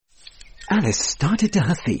Alice started to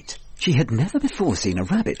her feet. She had never before seen a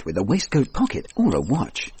rabbit with a waistcoat pocket or a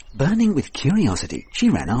watch. Burning with curiosity, she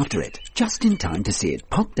ran after it, just in time to see it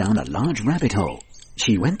pop down a large rabbit hole.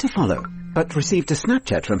 She went to follow, but received a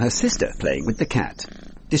Snapchat from her sister playing with the cat.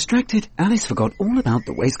 Distracted, Alice forgot all about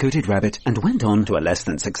the waistcoated rabbit and went on to a less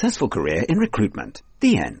than successful career in recruitment.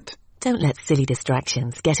 The end. Don't let silly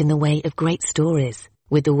distractions get in the way of great stories.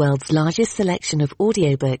 With the world's largest selection of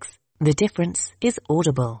audiobooks, the difference is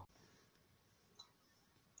Audible.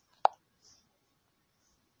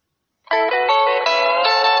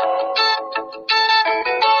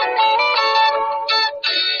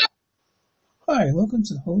 Hi, welcome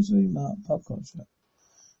to the Halsey Mark podcast.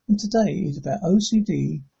 And today is about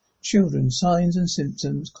OCD, children, signs and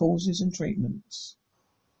symptoms, causes and treatments.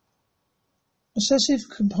 Obsessive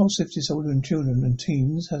compulsive disorder in children and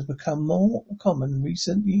teens has become more common in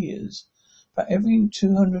recent years. But every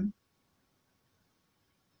 200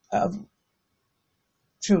 out of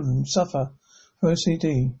children suffer from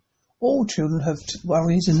OCD. All children have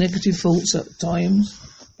worries and negative thoughts at times,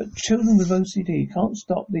 but children with OCD can't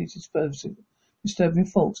stop these disturbing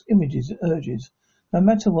thoughts, images, urges. No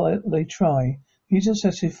matter what they try, these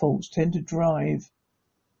obsessive thoughts tend to drive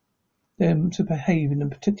them to behave in a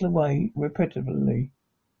particular way repetitively.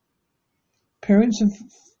 Parents and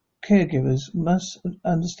caregivers must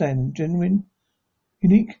understand the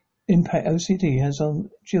unique impact OCD has on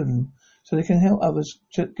children so they can help others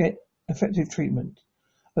to get effective treatment.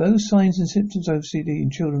 Although signs and symptoms of OCD in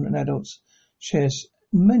children and adults share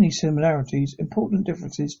many similarities, important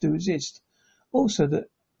differences do exist. Also, that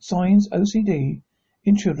signs OCD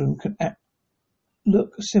in children can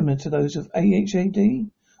look similar to those of ADHD,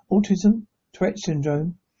 autism, Tourette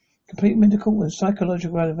syndrome. Complete medical and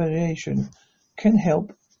psychological evaluation can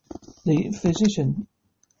help the physician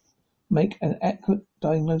make an accurate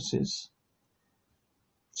diagnosis.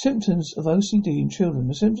 Symptoms of OCD in children.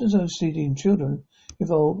 The symptoms of OCD in children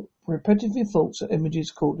involve repetitive thoughts or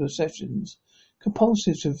images called obsessions.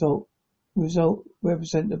 Compulsives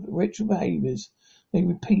represent the ritual behaviours they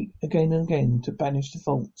repeat again and again to banish the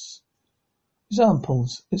faults.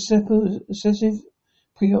 Examples: excessive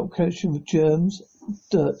preoccupation with germs,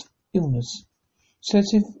 dirt, illness.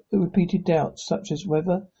 Excessive repeated doubts such as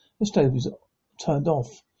whether the stove is turned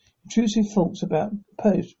off. Intrusive thoughts about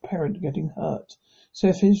parent getting hurt.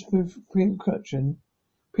 Excessive preoccupation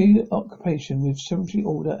with cemetery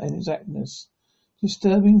order and exactness.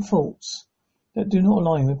 Disturbing thoughts that do not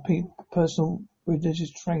align with personal religious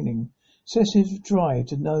training. Excessive drive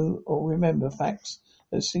to know or remember facts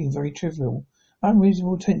that seem very trivial.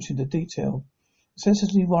 Unreasonable attention to detail.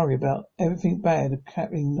 Excessively worry about everything bad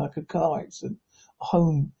happening, like a car accident, a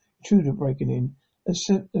home intruder breaking in.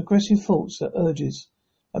 Aggressive thoughts that urges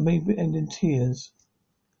and may end in tears.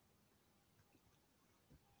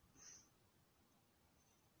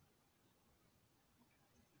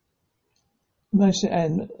 Most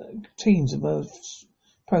and teens are most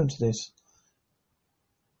prone to this.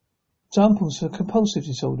 Examples for compulsive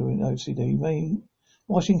disorder in OCD may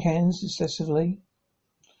washing hands excessively,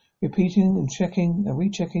 repeating and checking and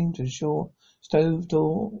rechecking to ensure stove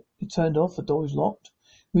door is turned off, the door is locked,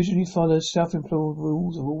 usually follows self-employed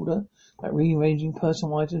rules of order, like rearranging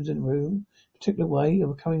personal items in the room, a particular way,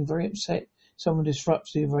 or becoming very upset if someone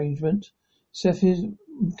disrupts the arrangement, excessive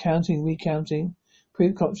counting, recounting,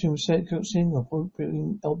 preoccupation with sequencing or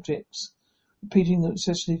grouping objects, repeating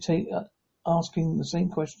excessively asking the same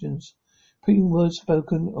questions, repeating words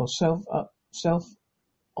spoken or self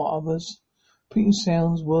or others, repeating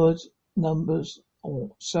sounds, words, numbers,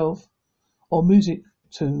 or self, or music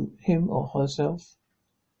to him or herself.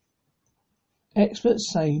 Experts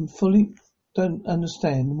say fully don't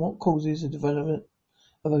understand what causes the development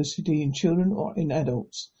of OCD in children or in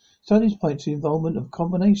adults. Studies point to the involvement of a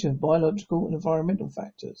combination of biological and environmental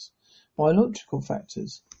factors. Biological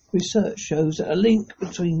factors. Research shows that a link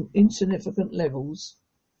between insignificant levels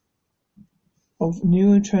of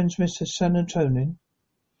neurotransmitter serotonin,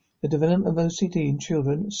 the development of OCD in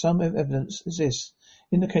children. Some evidence exists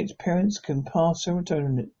indicates parents can pass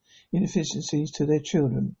serotonin inefficiencies to their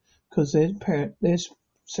children because this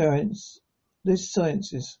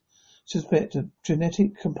scientists suspect a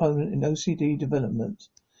genetic component in OCD development.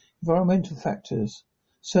 Environmental factors.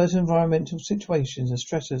 Certain environmental situations and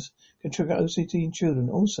stressors can trigger OCD in children.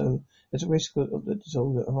 Also, as a risk of the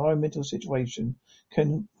disorder, environmental situation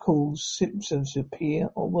can cause symptoms to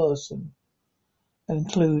appear or worsen and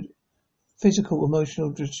include physical,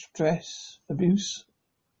 emotional distress, abuse,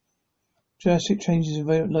 drastic changes in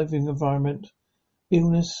living environment,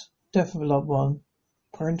 illness, death of a loved one,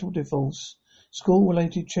 parental divorce,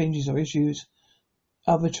 school-related changes or issues,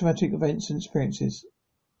 other traumatic events and experiences.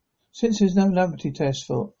 Since there's no laboratory test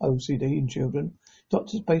for OCD in children,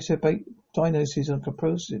 doctors base their diagnosis on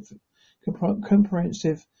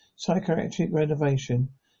comprehensive psychiatric renovation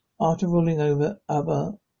after ruling over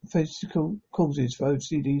other physical causes for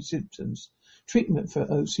OCD symptoms. Treatment for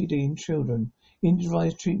OCD in children.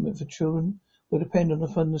 Individualized treatment for children will depend on the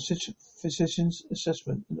physician's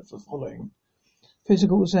assessment of the following.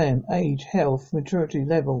 Physical exam, age, health, maturity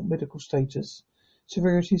level, medical status,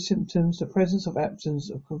 severity, symptoms, the presence of absence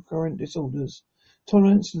of concurrent disorders,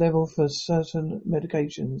 tolerance level for certain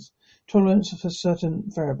medications, tolerance for certain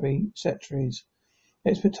therapy, etc.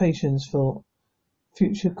 Expectations for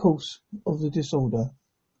future course of the disorder.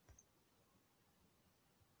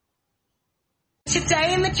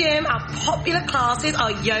 Today in the gym, our popular classes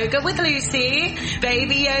are yoga with Lucy,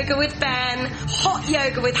 baby yoga with Ben, hot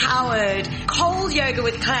yoga with Howard, cold yoga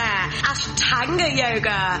with Claire, Ashtanga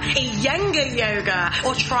yoga, Iyengar yoga,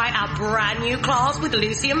 or try our brand new class with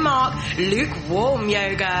Lucy and Mark, lukewarm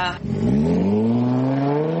yoga.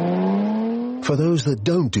 For those that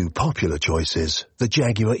don't do popular choices, the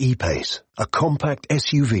Jaguar E-Pace, a compact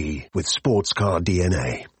SUV with sports car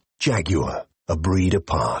DNA. Jaguar, a breed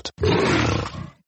apart.